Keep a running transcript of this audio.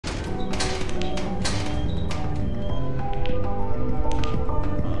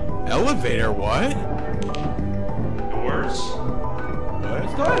elevator, what? Doors? What?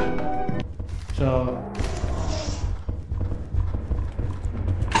 Let's go ahead. So...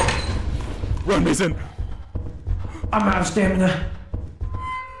 Run, Mason! I'm out of stamina.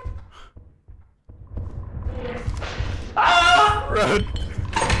 Ah! Run!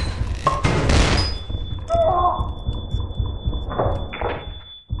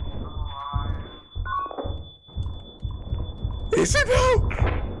 Mason, no!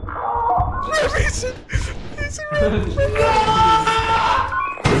 Run, Mason! Mason, run!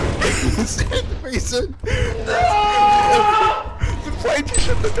 Mason! Mason! The plane just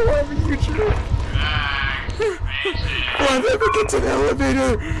shut the door on me, you jerk! Run, let me get to the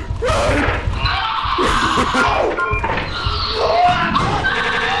elevator! Run!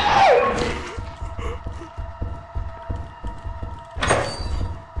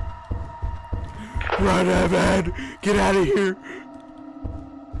 Run, Evan! Get out of here!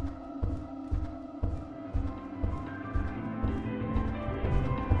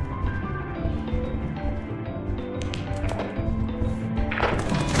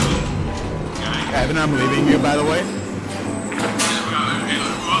 Evan, I'm leaving you, by the way.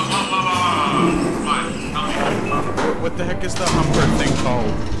 What the heck is the humper thing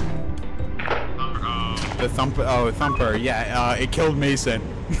called? The thumper. Oh, thumper. Yeah. It killed Mason.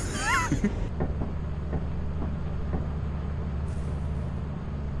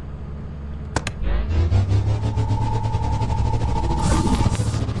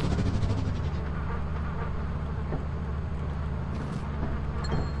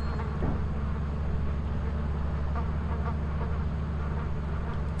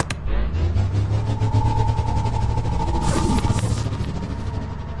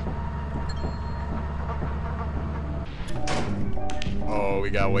 We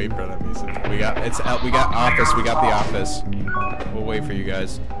gotta wait for them, Mason. We got office. We got the office. We'll wait for you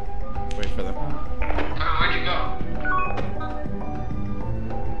guys. Wait for them. Where'd you go?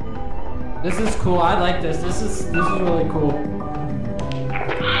 This is cool. I like this. This is really cool.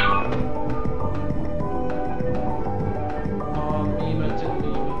 Oh, meme, just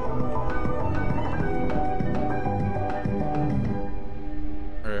meme.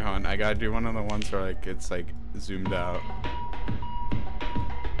 Alright, hon. I gotta do one of the ones where like it's like zoomed out.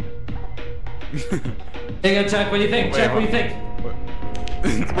 Aidacheck, what do you think? Check, what do you think?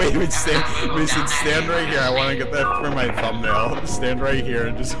 Wait, Mason, stand right here. I want to get that for my thumbnail. Stand right here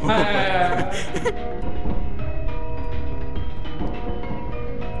and just hold Wait.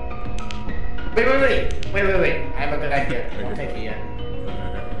 I have a good idea. I'll take it, yeah.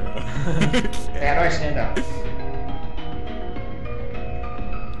 Hey, how do I stand up?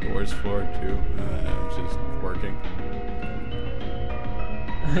 Doors floor 2. It's just working.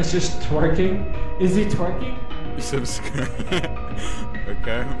 It's just twerking? Is he twerking? Subscribe.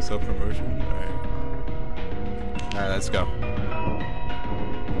 Okay, self-promotion. Alright, let's go.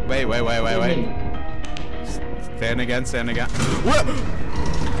 Wait. Stand again. What?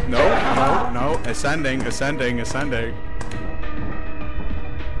 No. Ascending. Is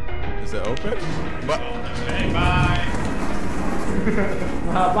it open? What? Hey, bye.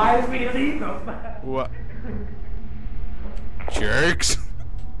 Why did we leave them? What? Jerks.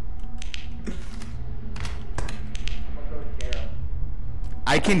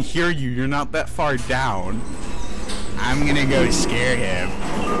 I can hear you. You're not that far down. I'm gonna go scare him.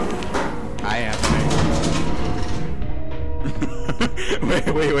 Hi, Anthony.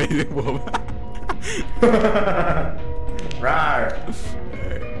 wait. Whoa. Rawr.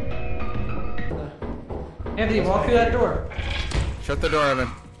 Anthony, walk through that door. Shut the door, Evan.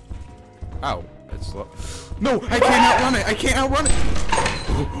 Oh, it's slow. No, I can't outrun it.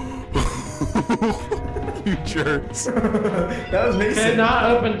 You jerks. That was Mason. Can it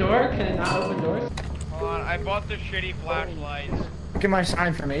not open doors? Hold on, I bought the shitty flashlights. Look at my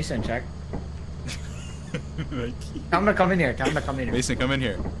sign for Mason, check. Tell him to come in here. Mason, come in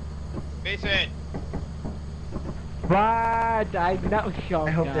here. Mason! What? I know. Oh, I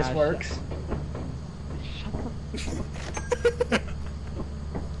hope this works.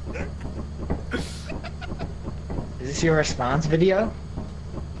 Is this your response video?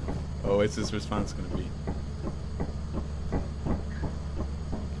 Oh, what's his response gonna be?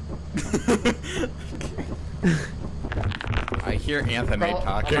 I hear Anthony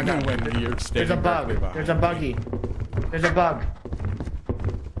talking when you're standing There's a bug. directly behind There's a buggy. There's a bug.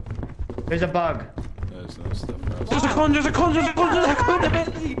 There's a bug. There's no stuff for us. There's a con,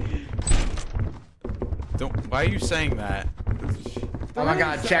 Don't. Why are you saying that? Oh my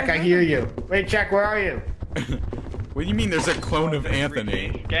god, check, I hear you. Wait, check, where are you? What do you mean there's a clone of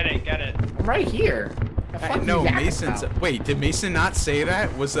Anthony? Get it. I'm right here. No, Mason's. Wait, did Mason not say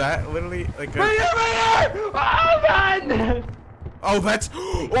that? Was that literally like a? Oh man! Oh, that's.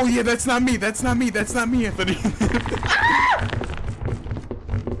 Oh yeah, that's not me. That's not me. That's not me, Anthony.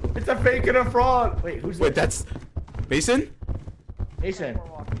 It's a fake and a fraud. Wait, who's Wait, this? that's Mason. Mason.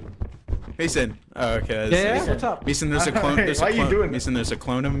 Mason. Oh, okay. That's Yeah, Mason. what's up? Mason, there's a clone. Hey, There's why a are you clone. doing Mason, there's a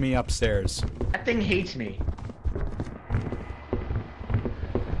clone of me upstairs. That thing hates me.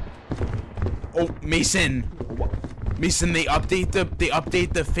 Oh, Mason. Mason, they update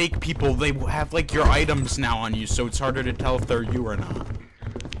the fake people. They have like your items now on you, so it's harder to tell if they're you or not.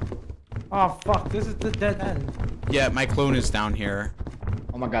 Oh fuck, this is the dead end. Yeah, my clone is down here.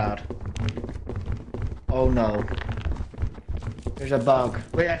 Oh my god. Oh no. There's a bug.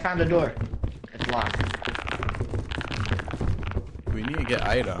 Wait, I found a door. It's locked. We need to get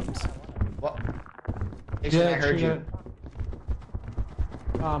items. What? Jason, I heard you.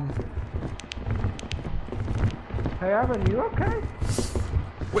 Hey Evan, you okay?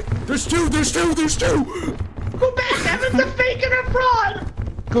 Wait, there's two! There's two! There's two! Go back! Evan's a fake and a fraud!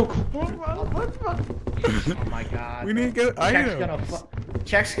 Go. Oh my god. We need to get items.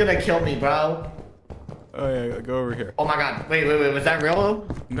 Check's gonna kill me, bro. Oh yeah, go over here. Oh my god. Wait. Was that real?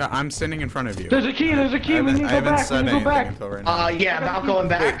 No, I'm standing in front of you. There's a key. We need to go back. We need to go back. Until right now. Yeah, about going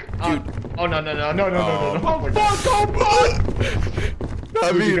back. Dude. Oh no. Oh. Oh fuck! Oh fuck!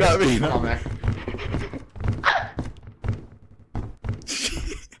 Not me, not me. Come on, man.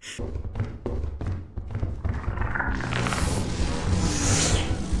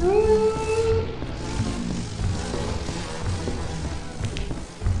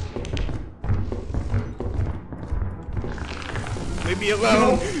 Leave me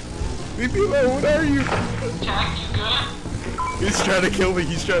alone! Leave me alone, what are you? Jack, you good? He's trying to kill me,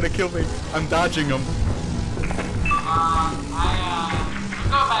 he's trying to kill me. I'm dodging him.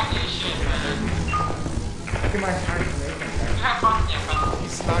 Go back to your shit, man. Look at my heart. You have fun, yeah, brother.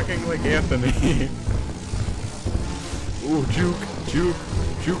 He's talking like Anthony. Ooh, juke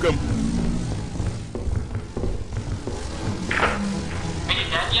him. Are you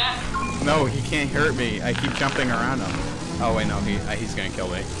dead yet? No, he can't hurt me. I keep jumping around him. Oh wait, no, he's gonna kill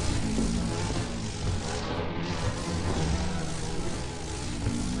me.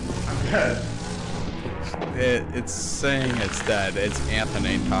 I'm dead. It's saying it's dead. It's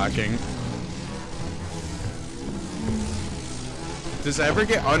Anthony talking. Does it ever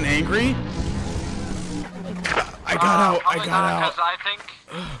get unangry? I got out. I got out. I think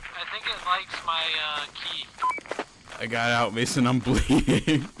it likes my key. I got out, Mason. I'm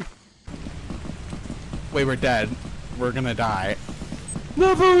bleeding. Wait, we're dead. We're gonna die.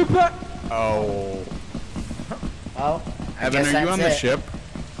 No, we're back. Oh. Well, I Evan, guess are you that's on the it. ship?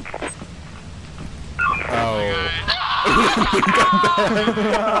 Oh.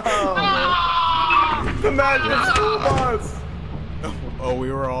 The magic school bus! Oh,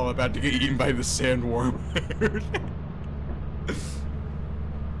 we were all about to get eaten by the sandworm.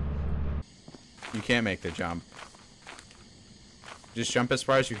 You can't make the jump. Just jump as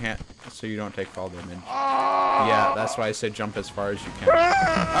far as you can, so you don't take fall damage. Yeah, that's why I said jump as far as you can.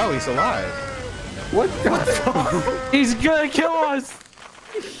 Oh, he's alive. What the fuck? He's gonna kill us.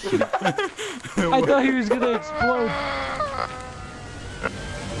 I thought he was gonna explode.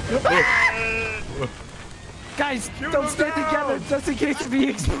 Guys, don't stand together just in case he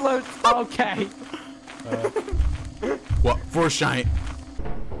explodes. Okay. What? For shine.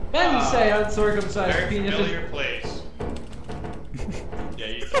 Men say uncircumcised penis. Familiar place. Yeah,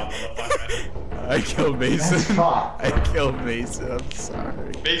 you thought, motherfucker. I killed Mason. That's hot. I killed Mason. I'm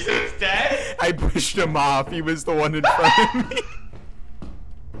sorry. Mason's dead? I pushed him off. He was the one in front of me.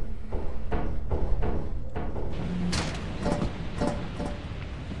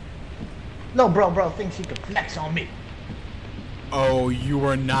 No, bro thinks he could flex on me. Oh, you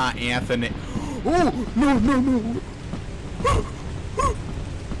are not Anthony. Oh, no.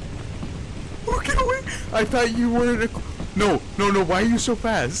 Oh, get away. I thought you were in a... No. Why are you so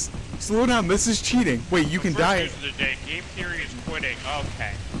fast? Slow down. This is cheating. Wait, you can die. First news of the day. Game theory is quitting.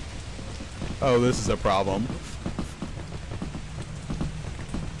 Okay. Oh, this is a problem.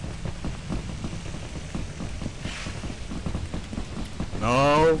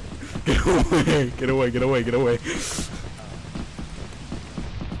 No. Get away. Get away.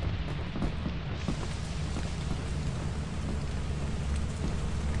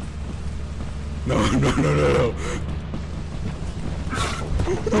 No. No.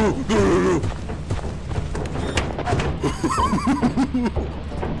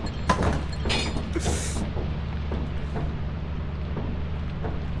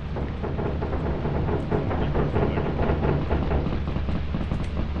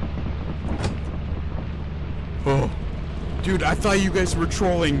 Oh. Dude, I thought you guys were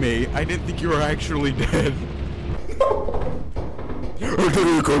trolling me. I didn't think you were actually dead.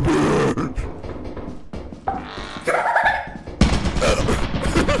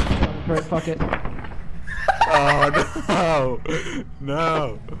 Alright, fuck it. Oh no!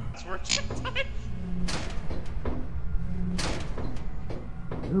 No!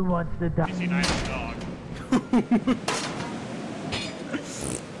 Who wants to die? dog.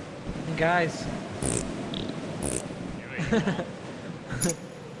 Guys.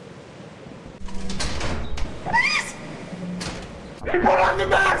 Put on the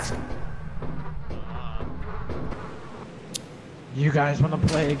mask! You guys want to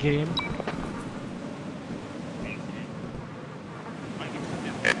play a game?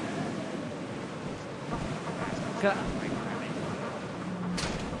 Go-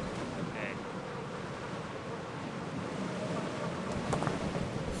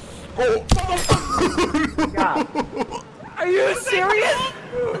 God. Are you serious?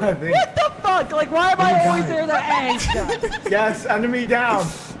 I think. What the fuck? Like, why am I always there to egg? Yes, enemy down.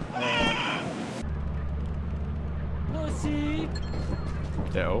 Lucy.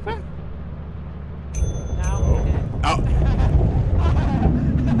 Is it open? Now. Oh!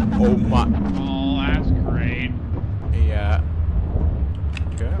 Oh my! Oh, that's great. Yeah.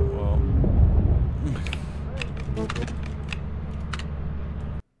 Okay, well.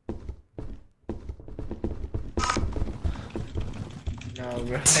 No,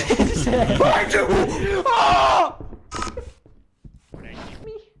 right. Behind you! Oh! Me.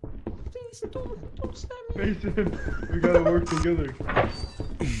 Please don't stab me. Mason, we gotta work together.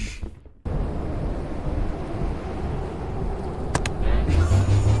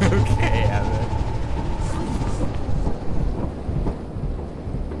 Okay, Evan.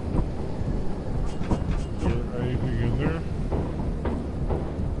 Anything in there?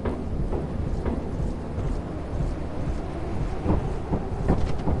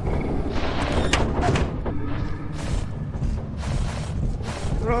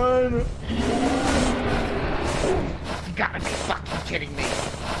 Run! You gotta be fucking kidding me.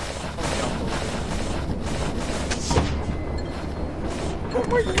 Oh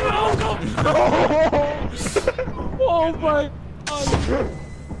my god! Oh my god!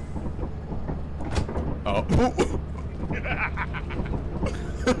 Oh.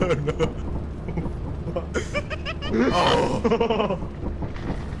 Oh.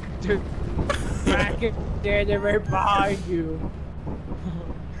 Dude, back in there, they're right behind you.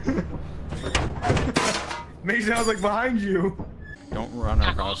 Mason, I was like behind you. Don't run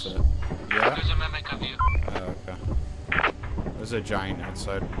across it. Yeah? There's a mimic of you. Oh, okay. There's a giant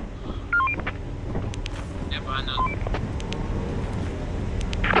outside. Yep, I know.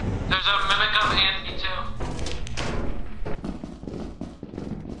 There's a mimic of Anthony too.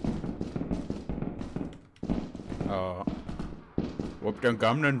 Oh. Whoop them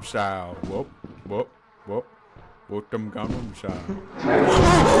Gangnam style. Whoop, whoop, whoop. Whoop them Gangnam style.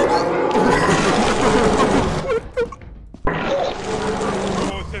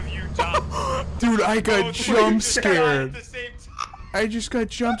 Both of you died. Dude, I got Both of jump you scared. died at the same time. I just got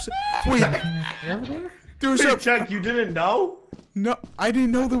jump Wait. There's a Check, you didn't know? No, I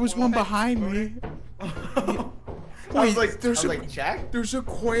didn't know there was one behind me. I was like, there's check? There's a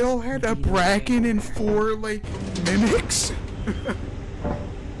quail head, a bracken, and 4 like mimics.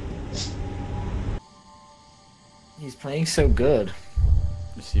 He's playing so good.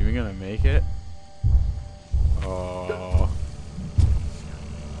 Is he even gonna make it? Oh.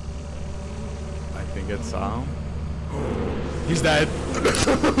 I think it's He's dead.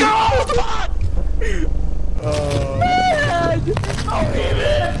 No! Dummies.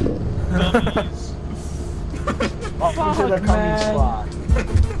 Oh, Into the fuck, coming man. squad.